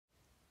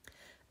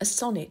a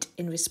sonnet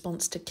in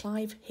response to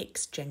Clive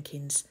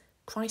Hicks-Jenkins'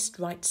 Christ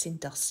writes in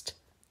dust,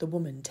 the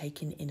woman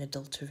taken in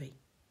adultery.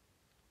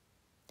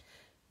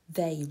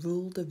 They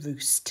rule the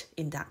roost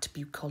in that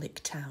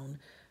bucolic town,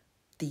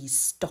 these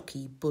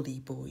stocky bully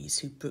boys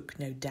who brook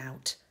no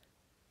doubt.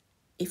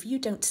 If you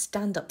don't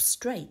stand up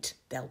straight,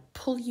 they'll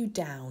pull you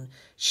down.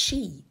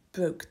 She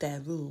broke their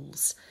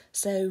rules,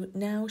 so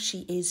now she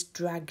is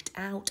dragged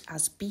out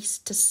as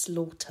beast to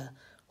slaughter,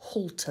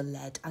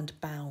 halter-led and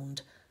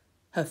bound,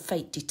 her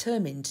fate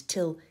determined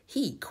till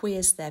he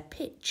queers their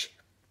pitch.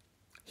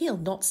 He'll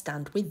not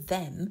stand with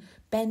them,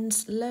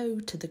 bends low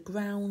to the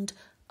ground,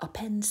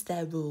 upends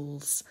their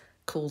rules,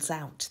 calls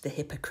out the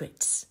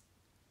hypocrites.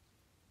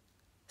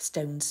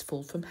 Stones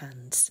fall from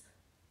hands,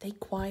 they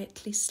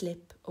quietly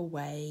slip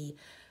away,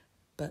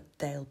 but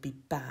they'll be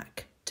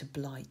back to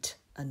blight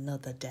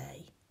another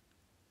day.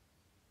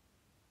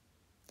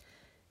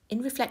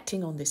 In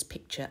reflecting on this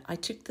picture, I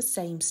took the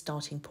same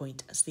starting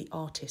point as the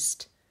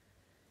artist.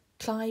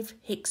 Clive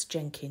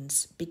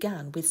Hicks-Jenkins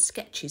began with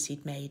sketches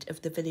he'd made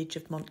of the village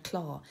of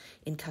Montclar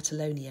in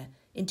Catalonia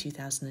in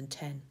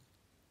 2010.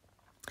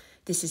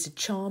 This is a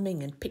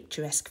charming and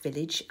picturesque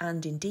village,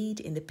 and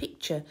indeed in the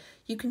picture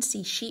you can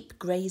see sheep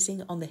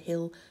grazing on the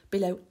hill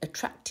below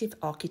attractive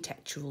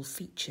architectural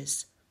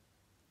features.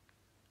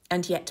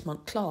 And yet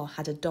Montclar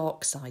had a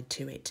dark side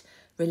to it,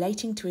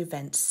 relating to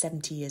events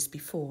 70 years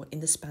before in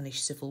the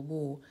Spanish Civil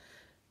War.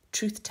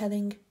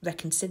 Truth-telling,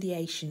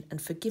 reconciliation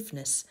and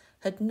forgiveness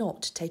had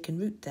not taken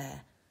root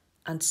there,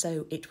 and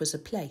so it was a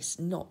place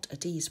not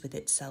at ease with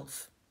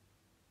itself.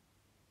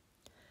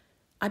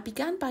 I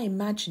began by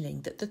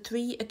imagining that the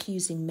three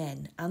accusing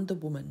men and the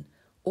woman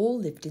all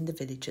lived in the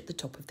village at the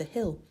top of the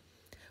hill.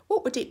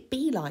 What would it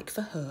be like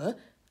for her,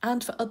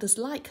 and for others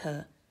like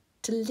her,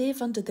 to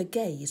live under the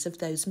gaze of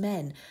those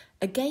men,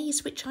 a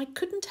gaze which I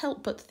couldn't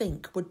help but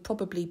think would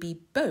probably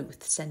be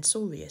both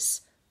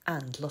censorious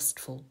and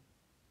lustful?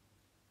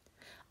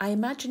 I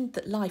imagined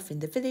that life in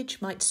the village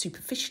might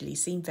superficially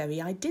seem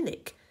very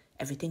idyllic,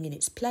 everything in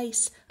its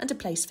place and a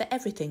place for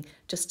everything,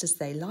 just as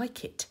they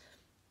like it.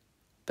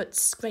 But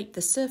scrape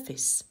the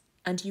surface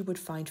and you would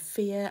find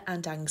fear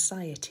and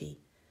anxiety,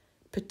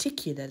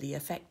 particularly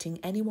affecting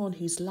anyone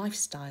whose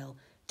lifestyle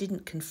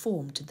didn't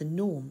conform to the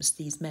norms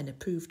these men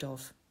approved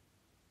of.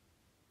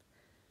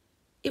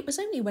 It was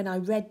only when I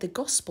read the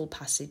gospel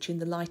passage in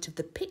the light of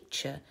the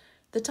picture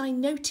that I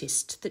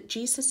noticed that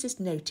Jesus is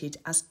noted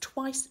as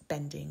twice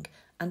bending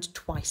and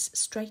twice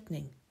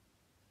straightening.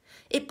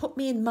 It put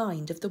me in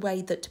mind of the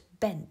way that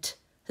bent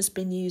has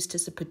been used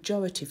as a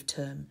pejorative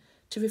term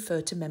to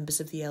refer to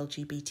members of the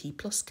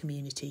LGBT+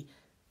 community,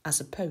 as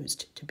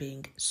opposed to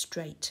being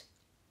straight.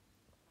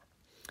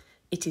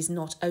 It is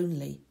not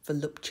only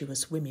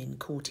voluptuous women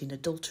caught in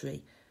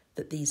adultery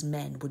that these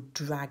men would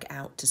drag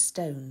out to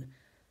stone,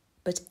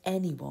 but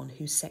anyone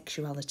whose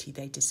sexuality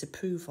they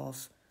disapprove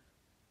of.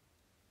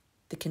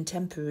 The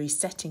contemporary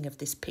setting of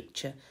this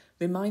picture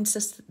reminds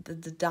us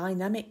that the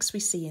dynamics we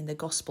see in the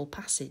gospel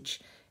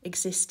passage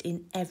exist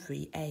in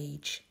every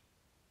age.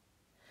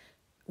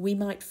 We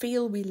might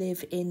feel we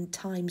live in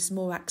times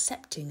more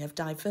accepting of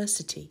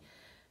diversity,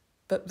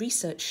 but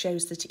research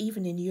shows that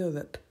even in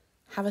Europe,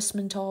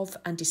 harassment of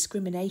and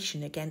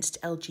discrimination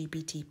against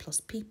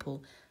LGBT+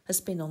 people has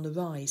been on the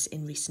rise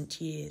in recent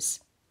years.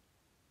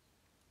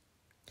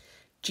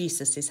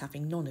 Jesus is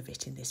having none of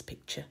it in this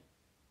picture.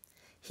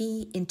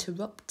 He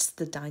interrupts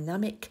the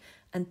dynamic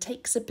and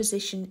takes a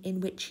position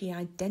in which he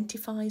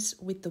identifies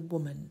with the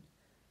woman,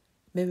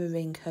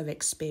 mirroring her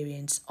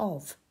experience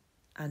of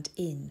and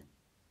in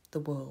the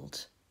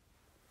world.